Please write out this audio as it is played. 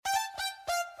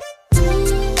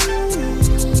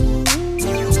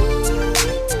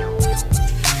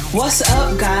What's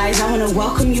up, guys? I want to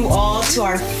welcome you all to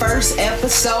our first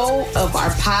episode of our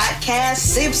podcast,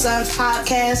 Sip Sons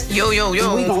Podcast. Yo. We're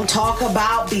going to talk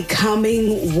about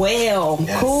becoming well.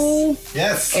 Yes. Cool?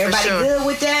 Yes. Everybody sure. good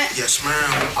with that? Yes,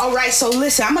 ma'am. All right, so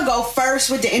listen, I'm going to go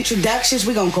first with the introductions.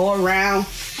 We're going to go around.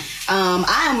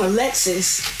 I am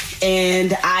Alexis,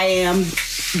 and I am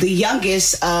the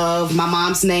youngest of my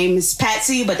mom's name is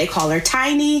Patsy, but they call her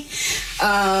Tiny.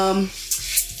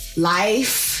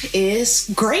 Life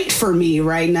is great for me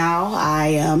right now. I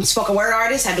am a spoken word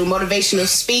artist. I do motivational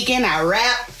speaking. I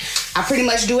rap. I pretty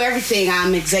much do everything.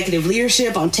 I'm executive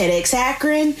leadership on TEDx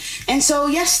Akron. And so,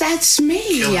 yes, that's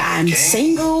me. I'm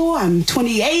single. I'm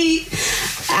 28.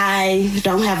 I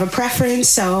don't have a preference.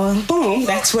 So, boom,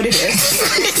 that's what it is.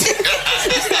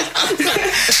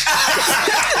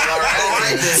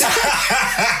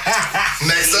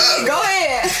 Next up. Go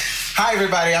ahead. Hi,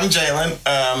 everybody. I'm Jalen.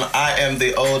 I am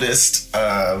the oldest,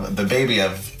 the baby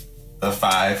of the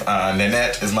five.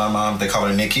 Nanette is my mom. They call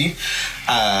her Nikki.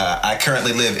 I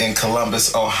currently live in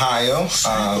Columbus, Ohio.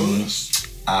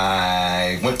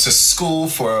 I went to school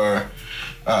for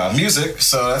music,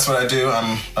 so that's what I do.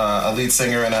 I'm a lead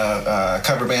singer in a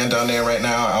cover band down there right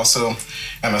now. I also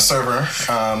am a server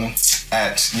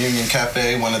at Union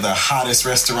Cafe, one of the hottest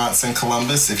restaurants in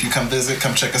Columbus. If you come visit,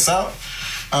 come check us out.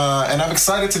 And I'm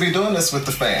excited to be doing this with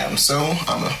the fam. So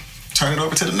I'm going to turn it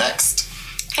over to the next.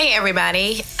 Hey,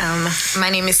 everybody. My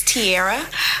name is Tiara.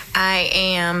 I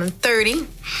am 30.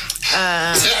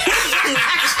 I'm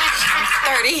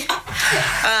 30.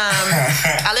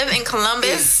 I live in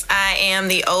Columbus. I am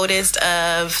the oldest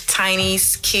of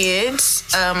Tiny's kids.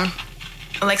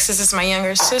 Alexis is my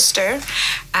younger sister.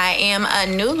 I am a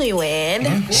newlywed.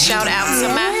 Mm-hmm. Shout out to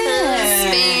my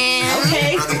husband.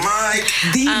 Okay. Brother Mike.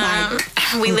 Mike.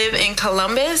 We live in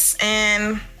Columbus,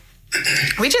 and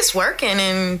we just working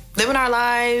and living our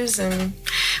lives, and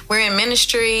we're in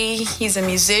ministry. He's a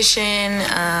musician.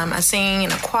 I sing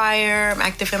in a choir. I'm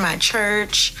active in my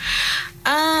church.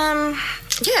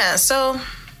 So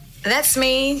that's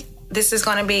me. This is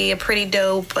going to be a pretty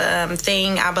dope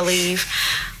thing, I believe,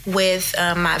 with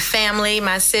my family,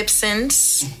 my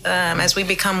Simpsons, as we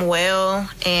become well.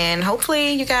 And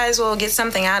hopefully you guys will get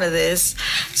something out of this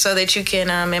so that you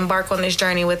can embark on this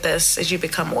journey with us as you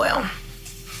become well.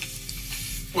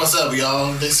 What's up,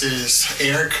 y'all? This is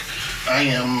Eric. I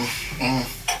am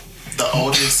the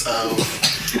oldest of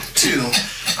two.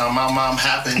 My mom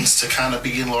happens to kind of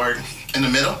be in the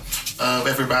middle of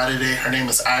everybody there. Her name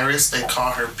is Iris. They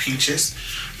call her Peaches.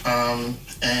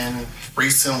 And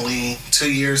recently,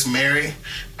 2 years married.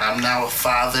 I'm now a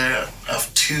father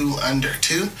of two under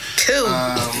two. Two.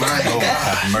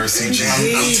 Mercy,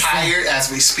 Jesus. I'm tired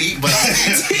as we speak, but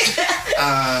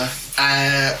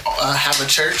I have a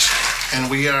church, and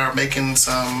we are making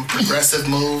some progressive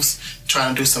moves,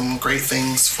 trying to do some great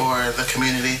things for the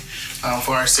community,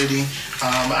 for our city.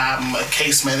 I'm a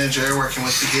case manager working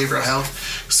with behavioral health.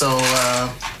 So,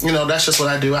 that's just what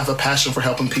I do. I have a passion for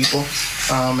helping people.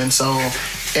 And so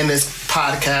in this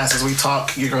podcast, as we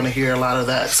talk, you're going to hear a lot of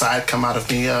that side come out of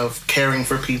me of caring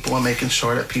for people and making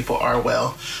sure that people are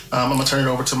well. I'm going to turn it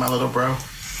over to my little bro.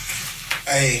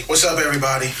 Hey, what's up,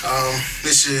 everybody?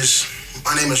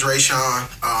 My name is Rayshawn.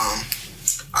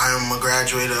 I am a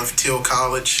graduate of Teal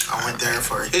College. I went there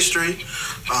for history.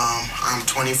 I'm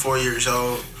 24 years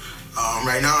old.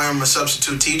 Right now, I'm a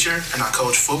substitute teacher, and I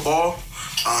coach football.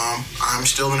 I'm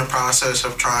still in the process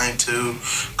of trying to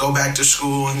go back to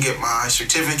school and get my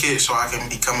certificate so I can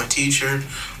become a teacher,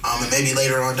 and maybe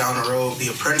later on down the road be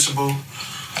a principal.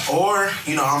 Or,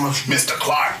 I'm a Mr.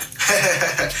 Clark.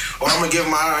 or I'm going to give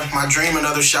my dream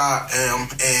another shot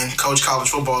and coach college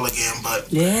football again. But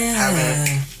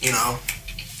haven't,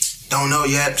 don't know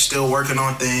yet. Still working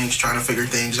on things, trying to figure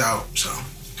things out. So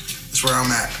that's where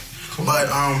I'm at. Cool. But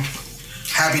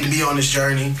happy to be on this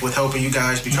journey with helping you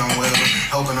guys become well,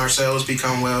 helping ourselves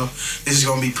become well. This is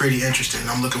going to be pretty interesting.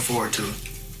 I'm looking forward to it.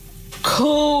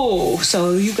 Cool.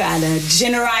 So you got a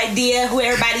general idea who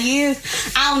everybody is.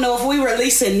 I don't know if we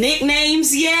releasing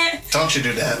nicknames yet. Don't you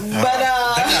do that. But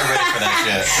they're not ready for that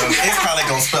yet. So it's probably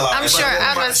gonna spill out. I'm sure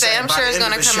it's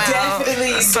gonna come out.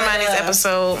 Definitely Somebody's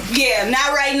episode. Yeah,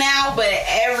 not right now, but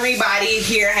everybody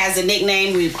here has a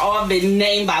nickname. We've all been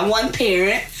named by one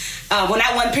parent. Well,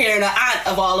 not one parent, an aunt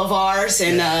of all of ours,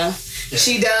 and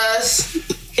she does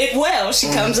it well.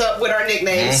 She comes up with our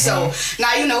nicknames. So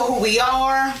now you know who we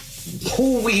are.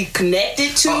 who we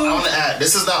connected to. I want to add,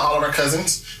 this is not all of our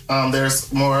cousins.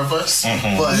 There's more of us,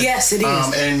 but yes, it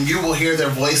is. And you will hear their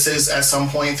voices at some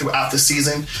point throughout the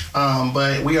season.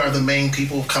 But we are the main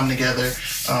people who come together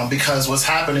because what's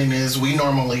happening is we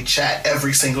normally chat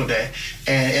every single day,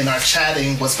 and in our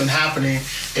chatting, what's been happening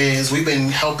is we've been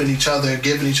helping each other,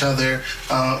 giving each other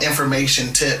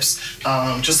information, tips,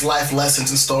 just life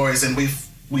lessons and stories, and we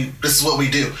this is what we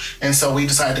do, and so we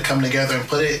decided to come together and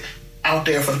put it out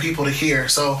there for the people to hear.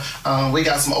 So we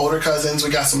got some older cousins, we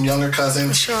got some younger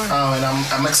cousins, sure. And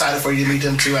I'm excited for you to meet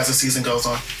them too as the season goes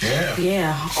on.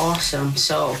 Yeah, awesome.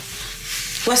 So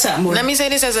what's up, Morgan? Let me say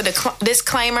this as a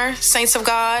disclaimer, saints of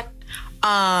God.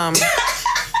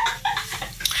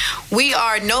 We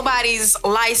are nobody's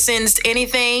licensed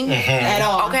anything at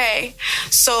all. Okay,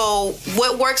 so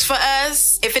what works for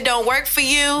us, if it don't work for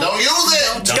you, Don't use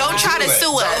it. Don't try to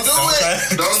sue us.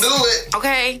 Don't do it.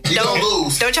 Okay, You gonna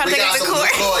lose. Don't try to We take got it to some court.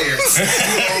 good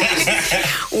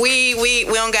lawyers. We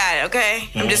don't got it. Okay,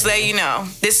 I'm just letting you know.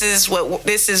 This is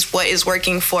what is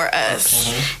working for us,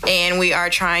 and we are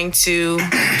trying to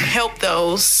help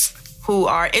those who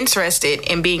are interested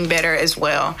in being better as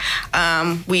well.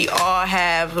 We all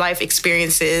have life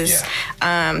experiences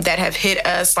that have hit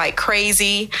us like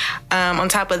crazy. On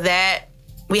top of that,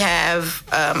 we have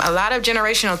a lot of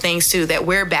generational things too that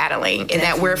we're battling and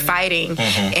that we're fighting,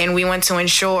 and we want to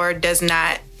ensure does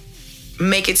not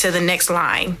make it to the next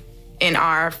line in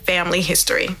our family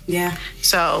history. Yeah.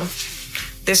 So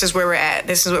this is where we're at.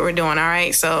 This is what we're doing, all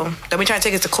right? So don't be trying to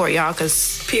take us to court, y'all,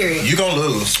 because Period. You gonna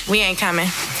lose. we ain't coming.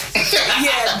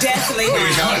 Yeah, definitely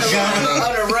not.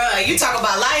 On the run. You talk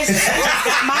about license. I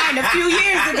got mine a few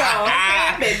years ago. Okay?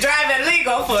 I've been driving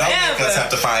legal Don't make us forever. have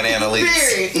to find Annalise.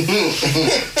 Period.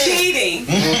 Cheating.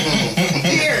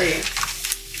 Period.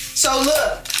 So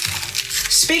look,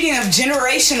 speaking of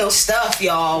generational stuff,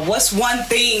 y'all, what's one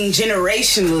thing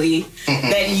generationally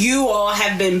that you all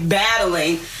have been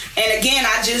battling? And again,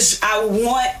 I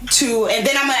want to, and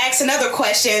then I'm going to ask another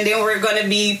question, and then we're going to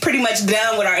be pretty much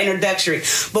done with our introductory.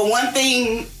 But one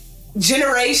thing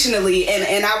generationally,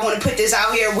 and I want to put this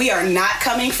out here, we are not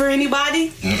coming for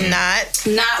anybody.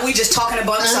 Not, we just talking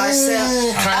amongst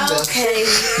ourselves. Kinda. Okay.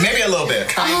 Maybe a little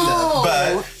bit. Oh.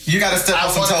 But you gotta step I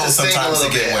on some wanted to toes sting a sometimes to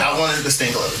little get bit. well. I wanted to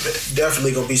sting a little bit.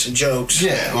 Definitely gonna be some jokes.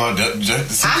 Yeah, well, some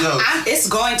jokes. It's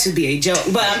going to be a joke,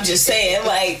 but I'm just saying,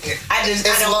 like, I It's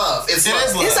don't. love. It's It love.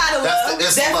 is love. It's out of love,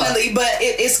 It's definitely, but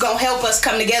it's gonna help us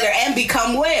come together and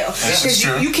become well. This is Because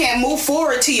true. you can't move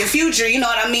forward to your future, you know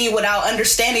what I mean, without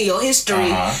understanding your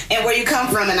history and where you come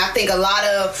from. And I think a lot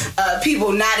of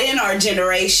people not in our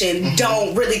generation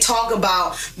don't really talk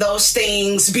about those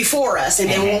things before us. And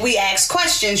then when we ask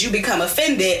questions, you become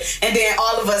offended, and then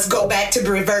all of us go back to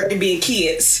revert to being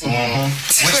kids.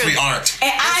 Which we aren't.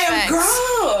 And I am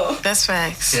grown. That's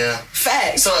facts. Yeah.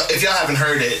 Facts. So if y'all haven't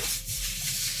heard it,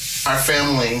 our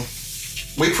family,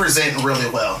 we present really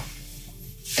well.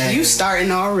 And You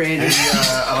starting already.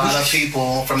 a lot of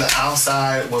people from the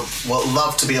outside would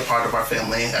love to be a part of our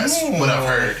family. That's what I've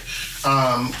heard.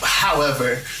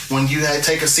 However, when you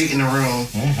take a seat in the room,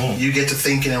 you get to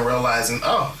thinking and realizing,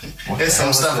 there's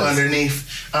some stuff underneath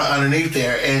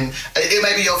there, and it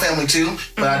may be your family too,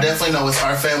 but I definitely know it's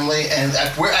our family, and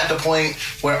we're at the point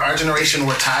where our generation,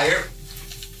 we're tired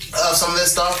of some of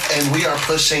this stuff, and we are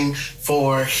pushing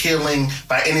for healing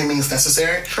by any means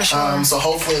necessary. For sure. So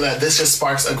hopefully that this just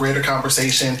sparks a greater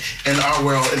conversation in our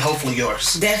world and hopefully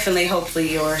yours. Definitely,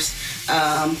 hopefully yours.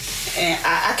 And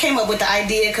I came up with the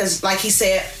idea because, like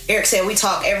Eric said, we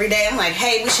talk every day. I'm like,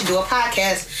 hey, we should do a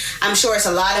podcast. I'm sure it's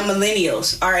a lot of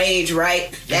millennials our age,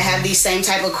 right, that have these same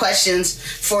type of questions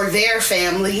for their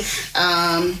family,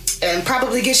 and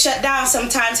probably get shut down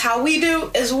sometimes how we do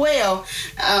as well.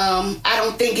 I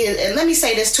don't think it, and let me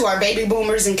say this to our baby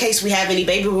boomers in case we have any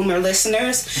baby boomer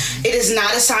listeners, it is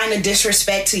not a sign of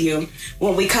disrespect to you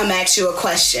when we come ask you a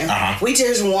question. We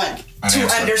just want to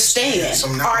understand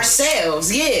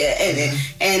ourselves,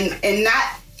 and not,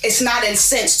 it's not in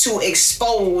sense to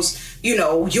expose,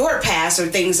 your past or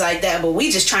things like that, but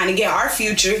we just trying to get our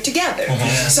future together.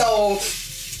 So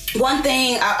one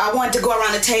thing I want to go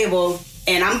around the table,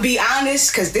 and I'm gonna be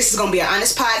honest, because this is gonna be an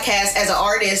honest podcast. As an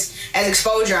artist, as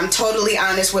exposure, I'm totally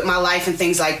honest with my life and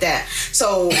things like that.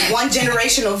 So one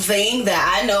generational thing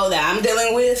that I know that I'm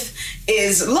dealing with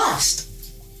is lust.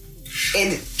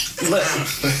 And look,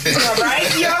 you all right?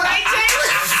 You all right, Jay?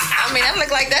 I mean, I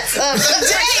look like that's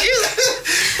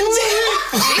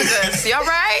Jesus, you all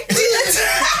right?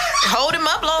 Hold him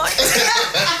up, Lord.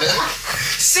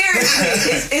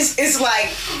 Seriously, it's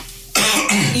like,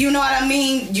 you know what I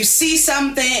mean? you see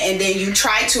something and then you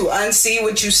try to unsee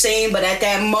what you seen, but at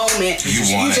that moment you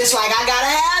just like, I gotta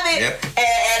have it. Yep.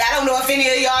 And I don't know if any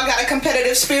of y'all got a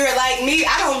competitive spirit like me.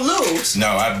 I don't lose. No,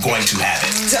 I'm going to have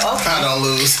it. So, okay. I don't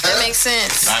lose. That makes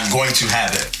sense. I'm going to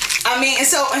have it. I mean, and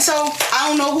so I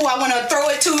don't know who I want to throw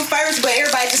it to first, but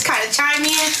everybody just kind of chime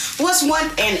in. What's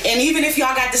one, and even if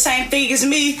y'all got the same thing as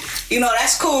me, you know,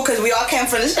 that's cool because we all came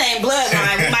from the same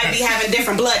bloodline. We might be having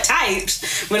different blood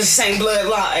types, but it's the same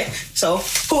bloodline. So,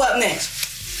 who up next?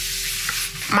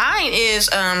 Mine is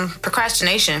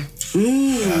procrastination. So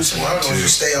why don't you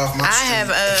stay off my I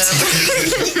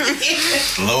street?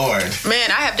 have Lord. man,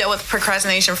 I have dealt with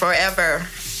procrastination forever.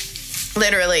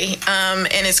 Literally. And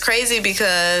it's crazy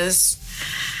because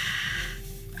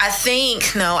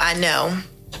I know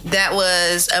that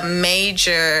was a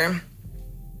major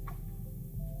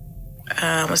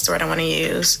what's the word I want to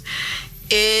use?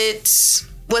 It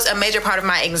was a major part of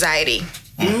my anxiety.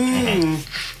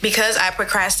 Because I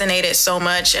procrastinated so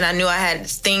much and I knew I had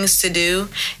things to do,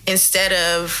 instead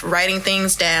of writing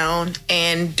things down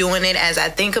and doing it as I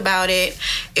think about it,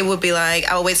 it would be like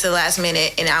I would wait till the last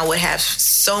minute and I would have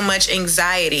so much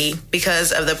anxiety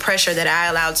because of the pressure that I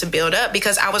allowed to build up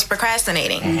because I was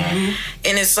procrastinating. And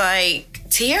it's like,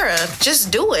 Tiara, just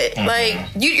do it. Like,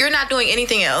 you're not doing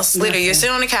anything else. Literally, you're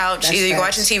sitting on the couch, either you're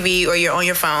watching TV or you're on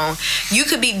your phone. You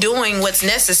could be doing what's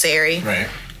necessary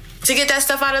to get that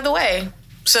stuff out of the way.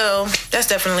 So that's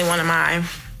definitely one of mine.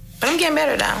 But I'm getting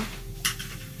better now.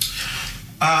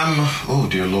 Oh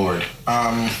dear Lord.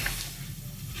 I'm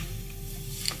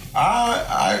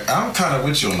kind of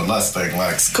with you on the lust thing,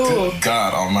 Lex. Cool. Good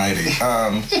God Almighty.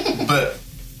 But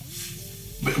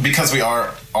because we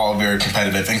are all very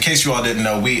competitive, in case you all didn't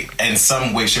know, we, in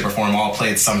some way, shape, or form, all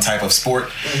played some type of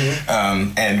sport.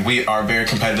 And we are very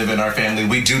competitive in our family.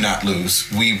 We do not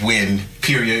lose. We win,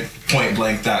 period,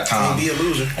 pointblank.com. Be a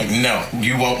loser. No,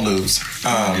 you won't lose.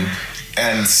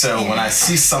 And so when I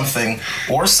see something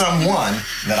or someone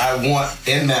that I want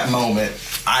in that moment,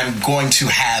 I'm going to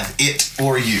have it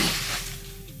or you.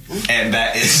 And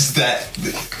that is that.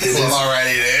 Well,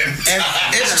 alrighty then. And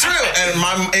it's true,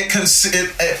 and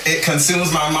it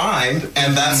consumes my mind,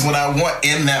 and that's what I want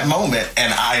in that moment.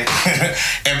 And I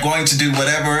am going to do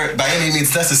whatever by any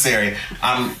means necessary.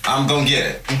 I'm gonna get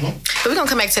it. But we're gonna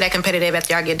come back to that competitive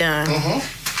after y'all get done.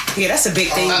 Yeah, that's a big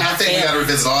thing. I think we gotta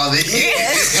revisit all these.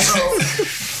 So,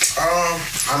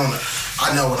 I don't know.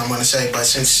 I know what I'm gonna say, but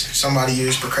since somebody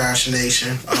used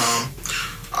procrastination,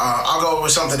 I'll go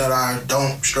with something that I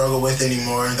don't struggle with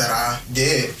anymore that I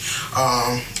did.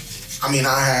 I mean,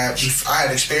 I had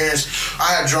experience.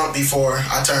 I had drunk before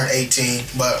I turned 18,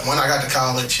 but when I got to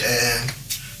college and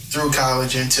through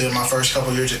college into my first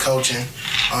couple years of coaching,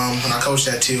 when I coached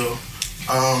at Teal,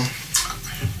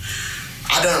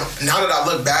 now that I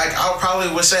look back, I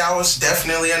probably would say I was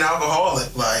definitely an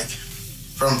alcoholic. Like,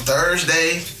 from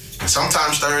Thursday,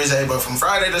 sometimes Thursday, but from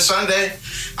Friday to Sunday,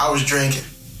 I was drinking.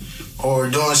 Or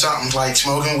doing something like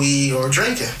smoking weed or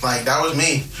drinking. Like, that was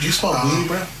me. You smoke weed,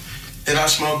 bro? Did I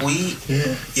smoke weed?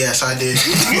 Yeah. Yes, I did.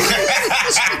 I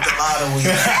smoked a lot of weed.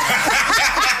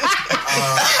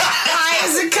 High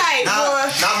as a kite, boy.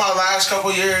 Not my last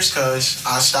couple years, because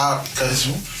I stopped. Because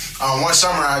one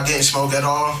summer I didn't smoke at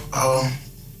all.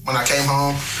 When I came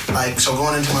home, so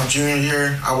going into my junior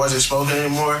year, I wasn't smoking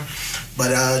anymore.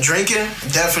 But drinking,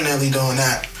 definitely doing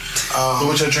that.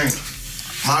 What's your drink?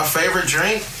 My favorite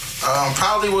drink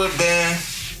probably would have been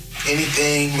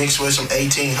anything mixed with some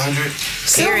 1800.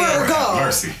 Silver or gold?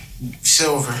 Mercy.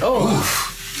 Silver. Oh.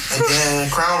 And then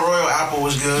Crown Royal Apple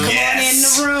was good. Come on in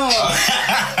the room.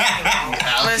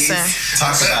 Listen.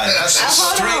 Talk about it.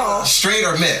 Hold on. Straight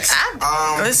or mixed?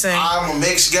 Listen. I'm a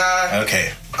mixed guy.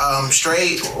 Okay.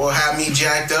 Straight will have me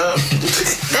jacked up.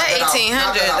 That 1800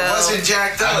 not that I though. wasn't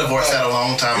jacked up. I divorced that a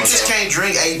long time You ago. just can't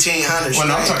drink 1800. Well,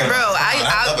 no, I'm talking Bro, about.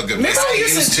 I love a good Remember mix. we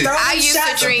used to throw I them used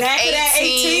shots to drink back of that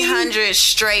 1800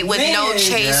 straight with no Man.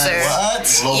 chaser. What?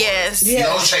 Lord. Yes. Yeah.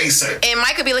 No chaser. And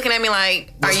Mike could be looking at me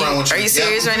like, What's wrong with are you? you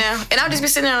serious Yeah. right now? And I'll just be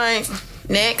sitting there like,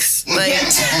 next. Like,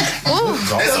 ooh,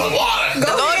 It's some water.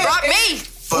 the Lord brought me.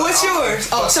 But, What's yours?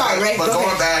 Oh, sorry, Ray. But Go going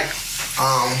ahead. back,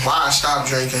 why I stopped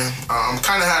drinking,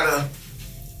 kind of had a,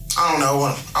 I don't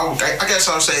know, I guess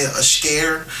I'll say a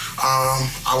scare.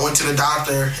 I went to the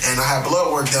doctor and I had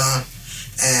blood work done.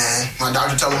 And my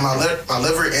doctor told me my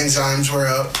liver enzymes were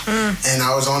up, and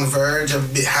I was on the verge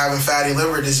of having fatty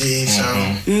liver disease.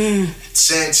 So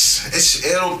since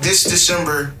this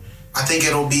December, I think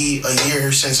it'll be a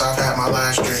year since I've had my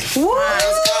last drink. Come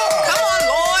on,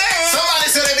 Lord. Somebody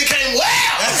said they became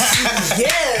well.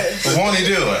 Yeah. Won't he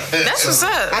do it? That's what's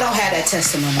up. I don't have that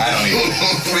testimony. I don't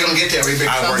even. We're going to get there. We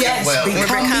I work become at- well. We're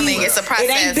becoming. It's a process.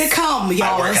 It ain't become,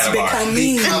 y'all. work It's at a bar.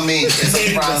 becoming. Becoming. It's There a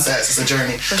you go. process. It's a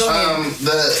journey. Go ahead.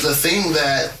 The thing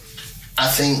that I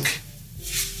think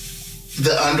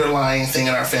the underlying thing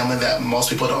in our family that most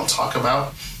people don't talk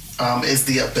about is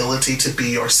the ability to be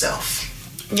yourself.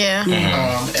 Yeah.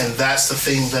 And that's the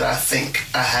thing that I think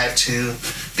I had to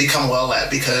become well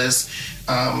at, because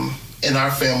in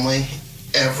our family,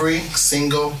 every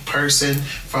single person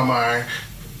from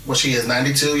she is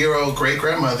 92-year-old great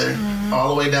grandmother, all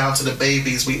the way down to the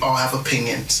babies, we all have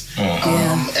opinions.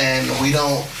 And we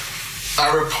don't,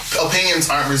 our opinions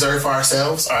aren't reserved for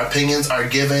ourselves. Our opinions are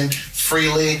given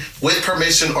freely, with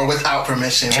permission or without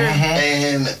permission.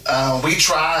 And we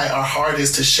try our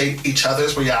hardest to shape each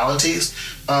other's realities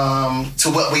to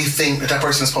what we think that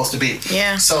person is supposed to be.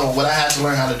 Yeah. So what I had to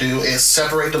learn how to do is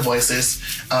separate the voices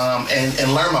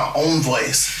and learn my own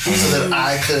voice so that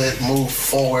I could move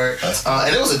forward.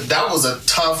 And that was a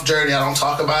tough journey. I don't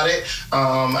talk about it.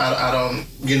 I don't,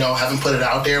 haven't put it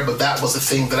out there, but that was the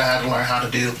thing that I had to learn how to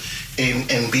do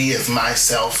and be as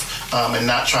myself and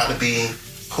not try to be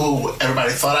who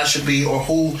everybody thought I should be, or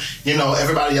who,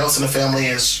 everybody else in the family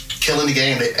is killing the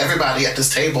game. That everybody at this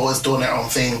table is doing their own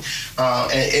thing. And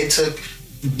it took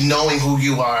knowing who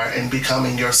you are and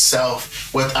becoming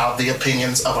yourself without the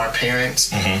opinions of our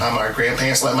parents, our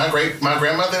grandparents. Like my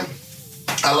grandmother,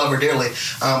 I love her dearly,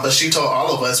 but she told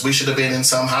all of us we should have been in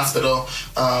some hospital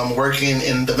working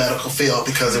in the medical field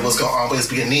because it was going to always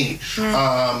be a need.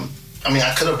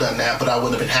 I could have done that, but I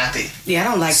wouldn't have been happy. Yeah,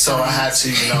 I don't like So I had to,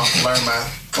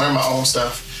 learn my own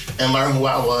stuff and learn who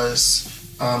I was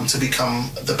to become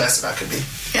the best that I could be.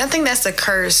 Yeah, I think that's the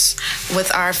curse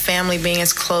with our family being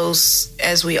as close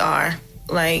as we are.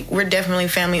 Like, we're definitely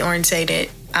family orientated.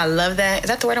 I love that. Is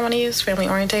that the word I want to use? Family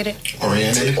orientated?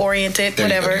 Oriented, There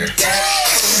you go, whatever. dear.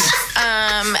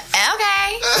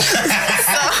 Okay.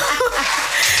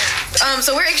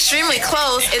 So we're extremely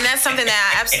close, and that's something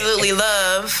that I absolutely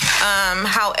love.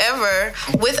 However,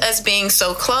 with us being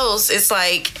so close, it's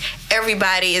like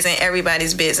everybody is in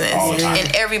everybody's business, All the time.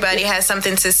 and everybody has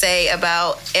something to say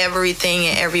about everything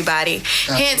and everybody.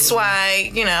 Hence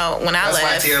why, when I That's why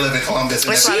left, Tia live in Columbus.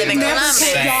 That's why I live in Never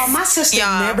Columbus. came, y'all. My sister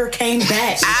Y'all. never came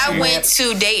back. I went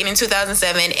to Dayton in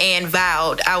 2007 and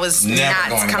vowed I was Never not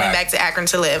going coming back. back to Akron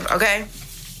to live, okay?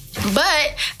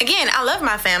 But again, I love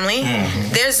my family.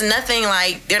 There's nothing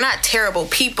like, they're not terrible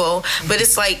people, but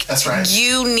it's like, That's right.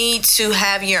 you need to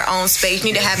have your own space.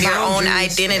 You need to have your own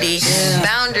Boundaries. identity,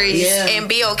 boundaries, and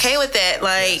be okay with that.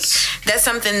 Like, that's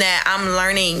something that I'm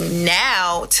learning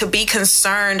now, to be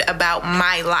concerned about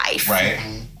my life. Right.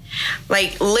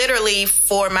 Like, literally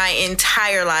for my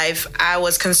entire life, I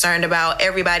was concerned about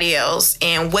everybody else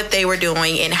and what they were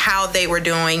doing and how they were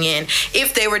doing, and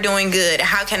if they were doing good,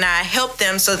 how can I help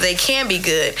them so they can be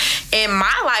good? And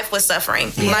my life was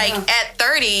suffering. Like, at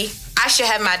 30, I should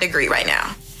have my degree right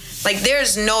now. Like,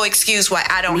 there's no excuse why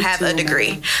I don't have a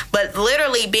degree. But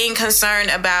literally being concerned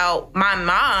about my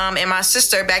mom and my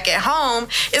sister back at home,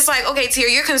 it's like, okay, Tia,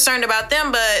 you're concerned about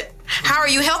them, but how are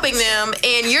you helping them?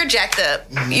 And you're jacked up.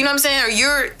 You know what I'm saying? Or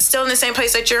you're still in the same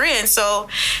place that you're in. So,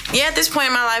 yeah, at this point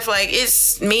in my life, like,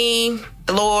 it's me,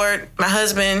 the Lord, my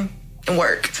husband, and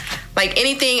work. Like,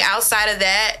 anything outside of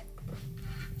that,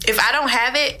 if I don't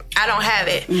have it, I don't have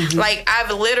it. Like, I've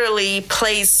literally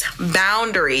placed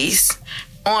boundaries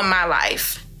on my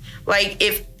life. Like,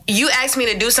 if you ask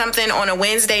me to do something on a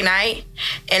Wednesday night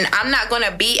and I'm not going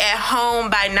to be at home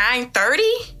by 9:30,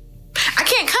 I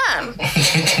can't come.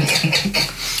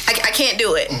 I can't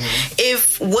do it.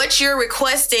 If what you're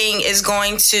requesting is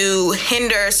going to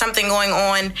hinder something going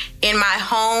on in my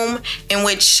home, in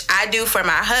which I do for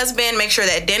my husband, make sure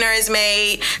that dinner is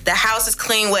made, the house is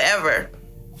clean, whatever,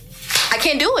 I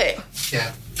can't do it.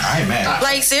 Yeah. I ain't mad.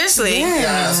 Like, seriously.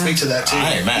 Yeah, I speak to that too.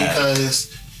 I ain't mad.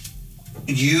 Because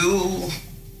you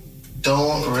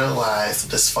don't realize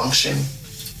the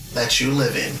dysfunction that you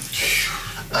live in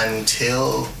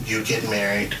until you get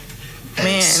married and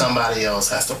Man. somebody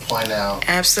else has to point out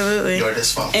Absolutely. your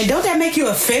dysfunction. And don't that make you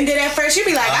offended at first? You'd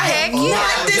be like, I Heck am yeah.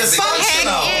 not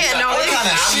dysfunctional. Heck yeah, no, What it's- kind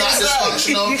of I'm shit not is that?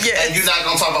 dysfunctional, Yes. and you're not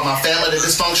gonna talk about my family that's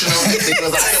dysfunctional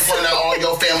because I can point out all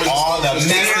your family. All the mess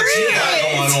that you got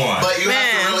going on. But you have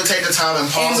Man. to really take the time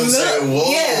and pause and, And say, look,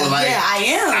 "Whoa, I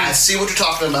am. I see what you're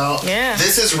talking about. Yeah.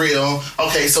 This is real.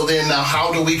 Okay, so then now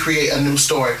how do we create a new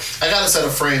story?" I got a set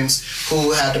of friends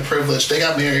who had the privilege. They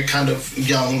got married kind of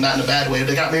young, not in a bad way.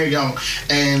 They got married young,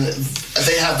 and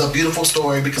they have the beautiful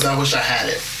story because I wish I had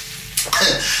it.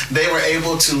 they were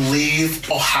able to leave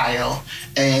Ohio,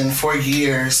 and for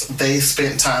years they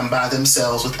spent time by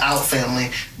themselves without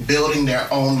family, building their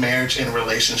own marriage and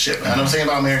relationship. And I'm saying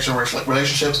about marriage and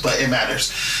relationships, but it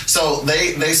matters. So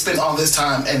they spent all this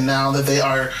time, and now that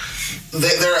they're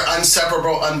an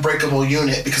inseparable, unbreakable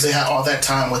unit because they had all that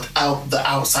time without the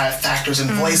outside factors and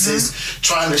voices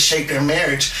trying to shape their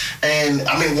marriage. And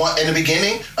I mean, in the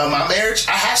beginning of my marriage,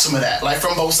 I had some of that, like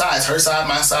from both sides, her side,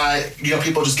 my side,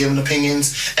 people just giving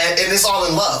opinions, and it's all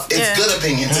in love. It's good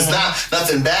opinions. It's not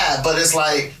nothing bad, but it's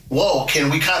like, whoa, can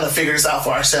we kind of figure this out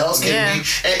for ourselves? Can we?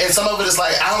 And some of it is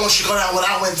like, I don't want you to go down what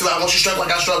I went through. I want you to struggle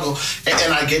like I struggle.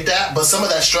 And I get that, but some of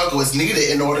that struggle is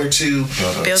needed in order to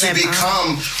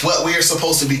become what we are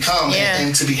supposed to become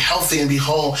and to be healthy and be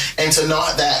whole, and to know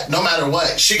that no matter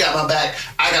what, she got my back,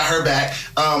 I got her back.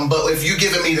 But if you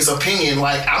giving me this opinion,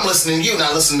 like, I'm listening to you,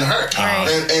 not listening to her.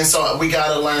 Right. And so we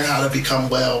got to learn how to become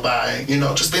well by,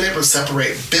 just being able to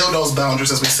separate, build those boundaries,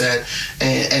 as we said,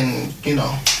 and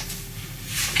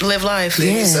live life.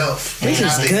 Live yourself. This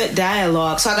is good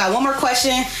dialogue. So I got one more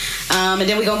question, and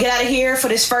then we're going to get out of here for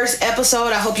this first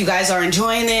episode. I hope you guys are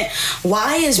enjoying it.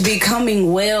 Why is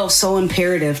becoming well so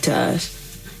imperative to us?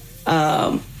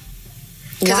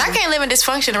 Because I can't live in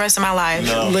dysfunction the rest of my life.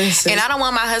 No. Listen. And I don't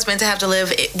want my husband to have to live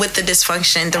with the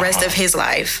dysfunction the rest of his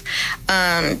life.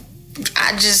 I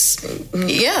just,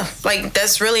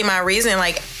 that's really my reason.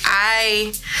 Like,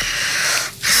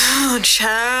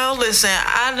 child, listen,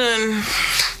 I done...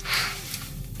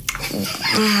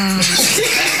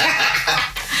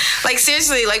 like,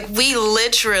 seriously, like, we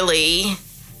literally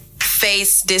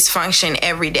face dysfunction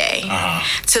every day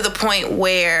to the point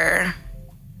where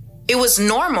it was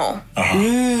normal.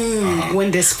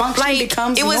 When dysfunction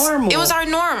becomes normal. It was our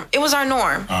norm. It was our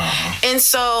norm. And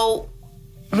so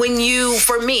when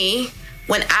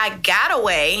I got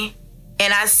away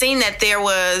and I seen that there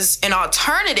was an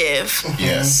alternative,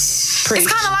 yes, it's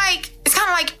kind of like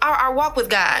our walk with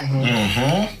God.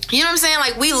 You know what I'm saying?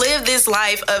 Like, we live this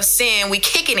life of sin, we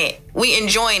kicking it, we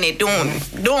enjoying it, doing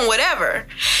whatever.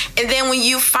 And then when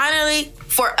you finally,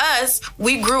 for us,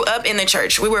 we grew up in the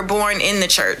church. We were born in the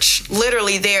church,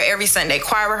 literally there every Sunday,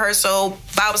 choir rehearsal,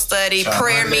 Bible study,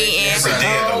 prayer meeting. Every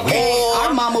day of the week.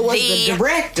 Our mama was the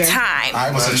director.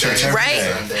 I was in church every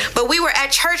day. But we were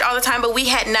at church all the time, but we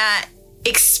had not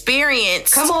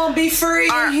experienced be free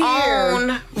our here.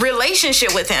 own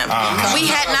relationship with him. We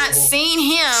had not seen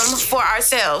him for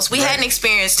ourselves. We hadn't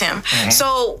experienced him.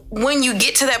 So when you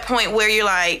get to that point where you're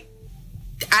like,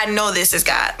 I know this is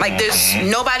God. Like, there's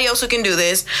nobody else who can do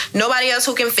this. Nobody else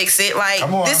who can fix it. Like,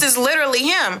 this is literally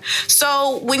him.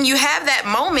 So when you have that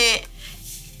moment,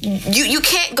 you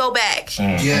can't go back. You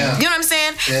know what I'm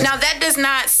saying? Now, that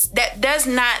does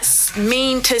not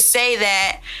mean to say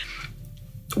that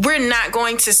we're not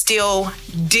going to still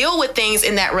deal with things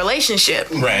in that relationship.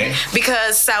 Right.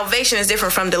 Because salvation is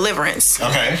different from deliverance.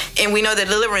 Okay. And we know that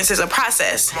deliverance is a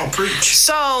process. Oh, preach.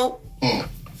 So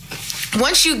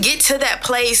once you get to that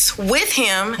place with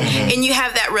him and you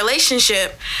have that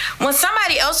relationship, when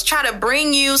somebody else try to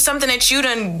bring you something that you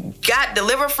done got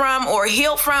delivered from or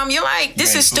healed from, you're like,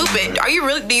 this is stupid. Do you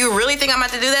really think I'm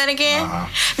about to do that again?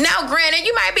 Now, granted,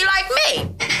 you might be like me,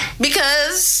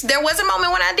 because there was a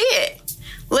moment when I did.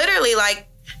 Literally, like,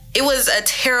 it was a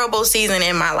terrible season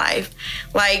in my life.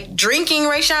 Like, drinking,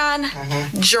 Rayshawn,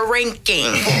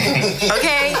 drinking,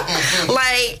 okay?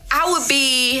 Like, I would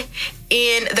be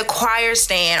in the choir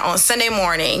stand on Sunday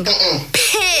morning,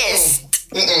 pissed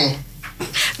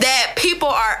that people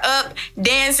are up,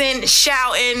 dancing,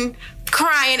 shouting,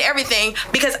 crying, everything,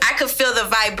 because I could feel the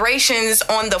vibrations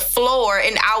on the floor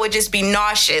and I would just be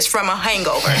nauseous from a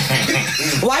hangover.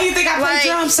 Why you think I play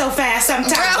drums so fast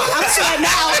sometimes? I'm sweating the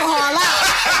alcohol out.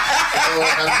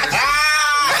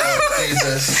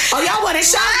 Oh, y'all want a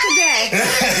shot today?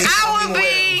 I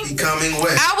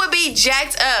would be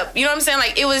jacked up. You know what I'm saying?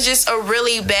 Like, it was just a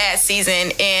really bad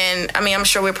season. And I mean, I'm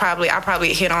sure I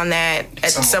probably hit on that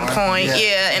at some point.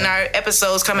 Yeah, in our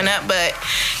episodes coming up. But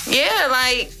yeah,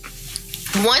 like,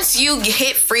 once you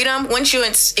hit freedom, once you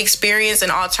experience an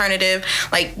alternative,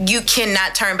 like, you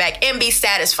cannot turn back and be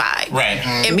satisfied. Right.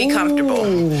 And be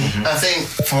comfortable. I think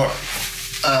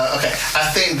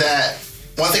I think that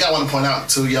one thing I want to point out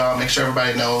to y'all, make sure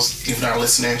everybody knows, even our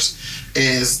listeners,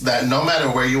 is that no matter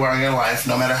where you are in your life,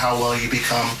 no matter how well you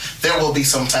become, there will be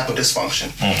some type of dysfunction.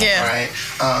 Right?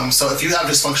 So if you have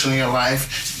dysfunction in your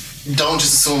life, don't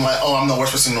just assume like, oh, I'm the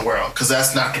worst person in the world, because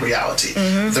that's not the reality.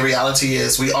 The reality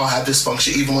is we all have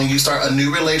dysfunction. Even when you start a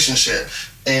new relationship,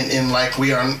 in like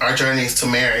we are our journeys to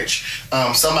marriage,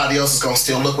 somebody else is going to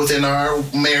still look within our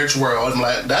marriage world and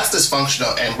like, that's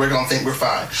dysfunctional, and we're going to think we're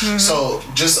fine. So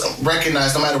just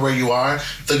recognize, no matter where you are,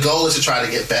 the goal is to try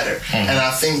to get better. And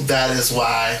I think that is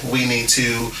why we need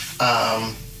to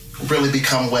really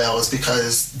become well, is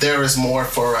because there is more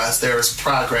for us. There is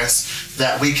progress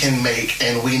that we can make,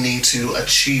 and we need to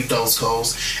achieve those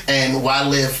goals. And why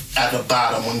live at the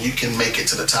bottom when you can make it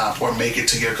to the top or make it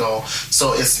to your goal?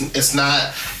 So it's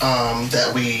not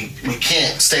that we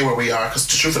can't stay where we are, because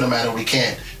the truth of the matter, we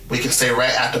can't. We can stay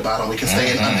right at the bottom. We can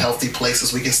stay in unhealthy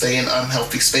places. We can stay in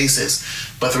unhealthy spaces.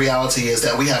 But the reality is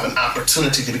that we have an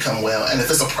opportunity to become well. And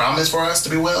if it's a promise for us to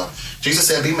be well, Jesus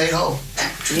said, be made whole.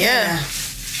 Yeah.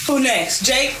 Who next?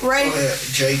 Jake, Ray? Go ahead,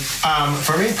 Jake.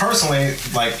 For me personally,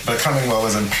 like, becoming well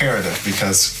is imperative,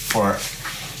 because for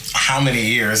how many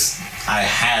years I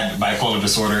had bipolar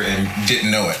disorder and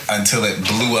didn't know it until it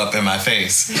blew up in my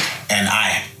face, and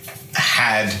I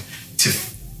had to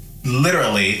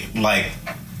literally like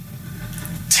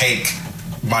take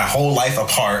my whole life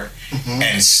apart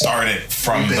and start it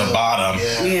from the bottom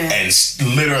and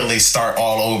literally start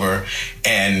all over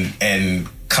and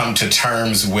come to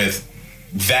terms with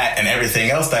that and everything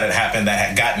else that had happened that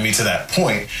had gotten me to that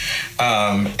point.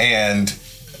 And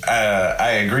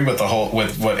I agree with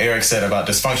with what Eric said about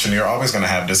dysfunction. You're always going to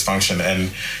have dysfunction,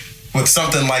 and with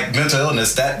something like mental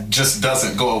illness, that just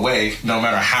doesn't go away no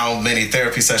matter how many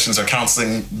therapy sessions or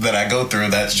counseling that I go through.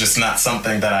 That's just not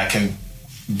something that I can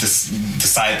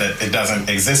decide that it doesn't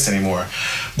exist anymore.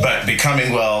 But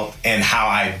becoming well and how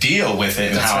I deal with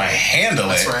it and how I handle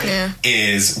it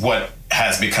is what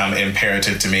has become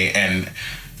imperative to me. And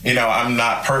you know, I'm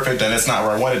not perfect and it's not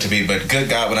where I want it to be, but good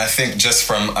God, when I think just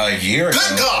from a year ago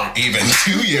or even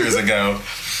 2 years ago,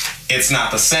 it's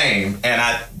not the same. And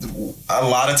a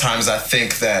lot of times I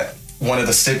think that one of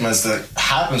the stigmas that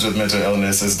happens with mental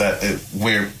illness is that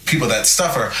people that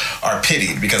suffer are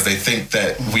pitied because they think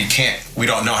that we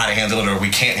don't know how to handle it or we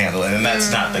can't handle it. And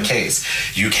that's not the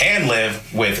case. You can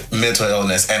live with mental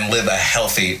illness and live a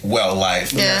healthy, well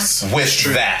life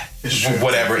with that,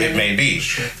 whatever it may be.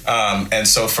 And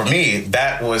so for me,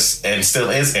 that was and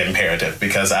still is imperative,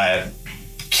 because I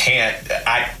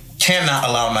cannot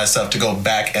allow myself to go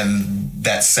back in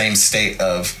that same state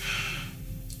of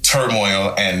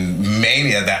turmoil and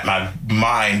mania that my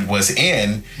mind was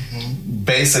in,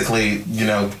 basically, you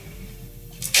know,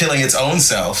 killing its own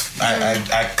self.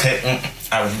 I couldn't.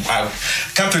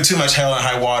 I've come through too much hell and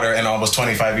high water in almost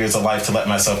 25 years of life to let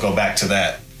myself go back to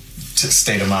that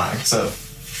state of mind. So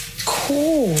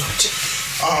cool.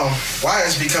 Why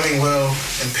is becoming well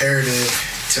imperative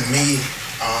to me?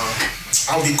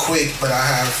 I'll be quick, but I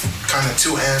have kind of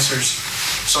two answers.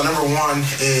 So number one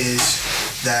is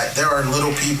that there are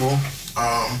little people.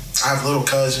 I have little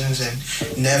cousins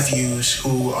and nephews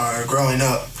who are growing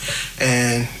up,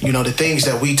 and you know, the things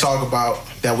that we talk about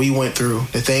that we went through,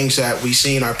 the things that we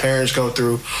seen our parents go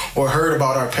through or heard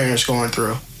about our parents going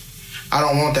through, I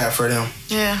don't want that for them.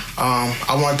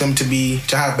 I want them to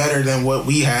have better than what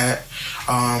we had.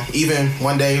 Even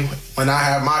one day when I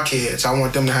have my kids, I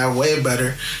want them to have way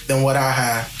better than what I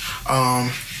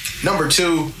had. Number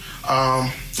two,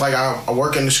 like I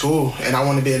work in the school and I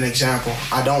want to be an example.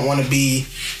 I don't want to be,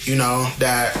 you know,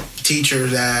 that teacher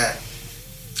that,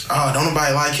 don't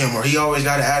nobody like him, or he always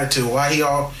got an attitude.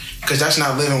 Because that's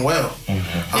not living well.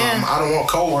 I don't want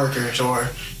coworkers or,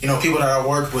 you know, people that I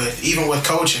work with, even with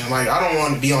coaching. Like, I don't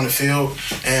want to be on the field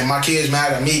and my kids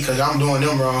mad at me because I'm doing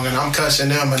them wrong and I'm cussing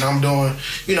them and I'm doing,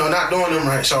 you know, not doing them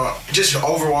right. So just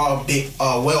overall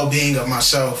well-being of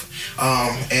myself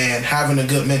and having a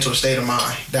good mental state of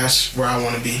mind. That's where I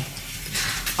want to be.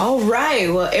 All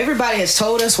right. Well, everybody has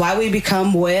told us why we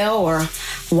become well or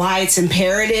why it's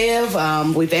imperative.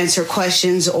 We've answered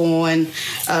questions on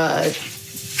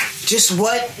just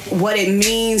what it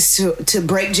means to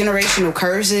break generational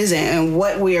curses and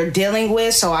what we are dealing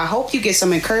with. So I hope you get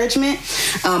some encouragement.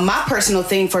 My personal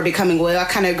thing for becoming well, I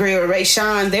kind of agree with Ray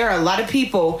Sean. There are a lot of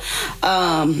people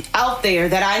out there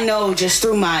that I know just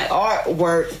through my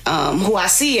artwork who I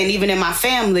see, and even in my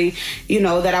family, you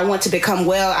know, that I want to become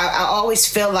well. I always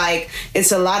feel like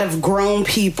it's a lot of grown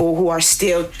people who are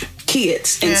still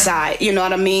kids inside, you know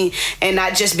what I mean? And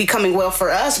not just becoming well for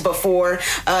us, but for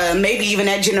maybe even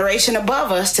that generation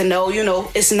above us to know, you know,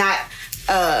 it's not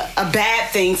a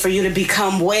bad thing for you to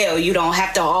become well. You don't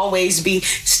have to always be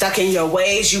stuck in your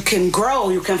ways. You can grow,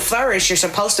 you can flourish, you're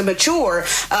supposed to mature.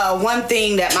 One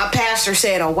thing that my pastor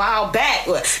said a while back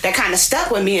that kind of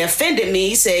stuck with me and offended me,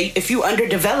 he said, if you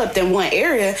underdeveloped in one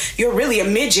area, you're really a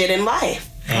midget in life.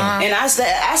 And I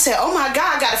said, oh my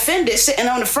God, I got offended sitting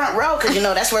on the front row because,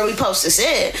 that's where we supposed to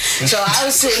sit. So I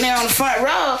was sitting there on the front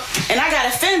row and I got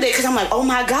offended because I'm like, oh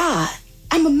my God,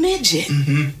 I'm a midget.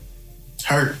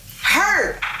 Hurt.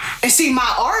 And see,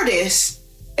 my artist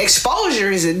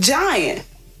exposure is a giant.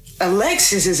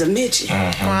 Alexis is a midget.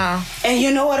 Wow. And you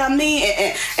know what I mean?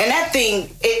 And that thing,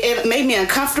 it made me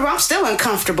uncomfortable. I'm still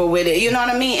uncomfortable with it. You know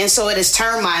what I mean? And so it has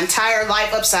turned my entire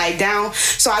life upside down.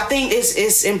 So I think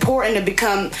it's important to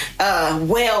become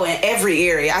well in every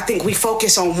area. I think we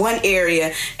focus on one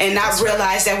area and not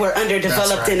realize that we're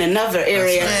underdeveloped in another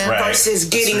area versus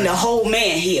getting the whole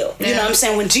man healed. You know what I'm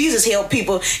saying? When Jesus healed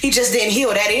people, he just didn't heal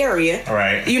that area.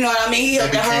 Right. You know what I mean? He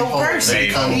healed the whole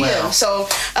person. Well. So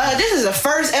this is the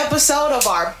first episode of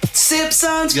our Sip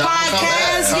Sons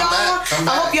podcast, y'all.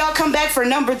 I hope y'all come back for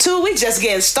number 2. We just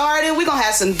getting started. We're gonna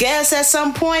have some guests at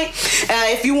some point.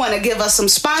 If you want to give us some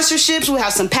sponsorships, we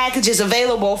have some packages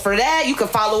available for that. You can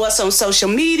follow us on social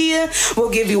media. We'll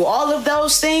give you all of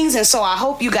those things. And so I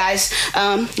hope you guys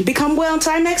become well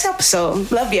until our next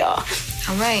episode. Love y'all.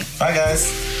 All right. Bye,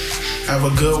 guys. Have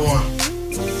a good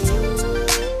one.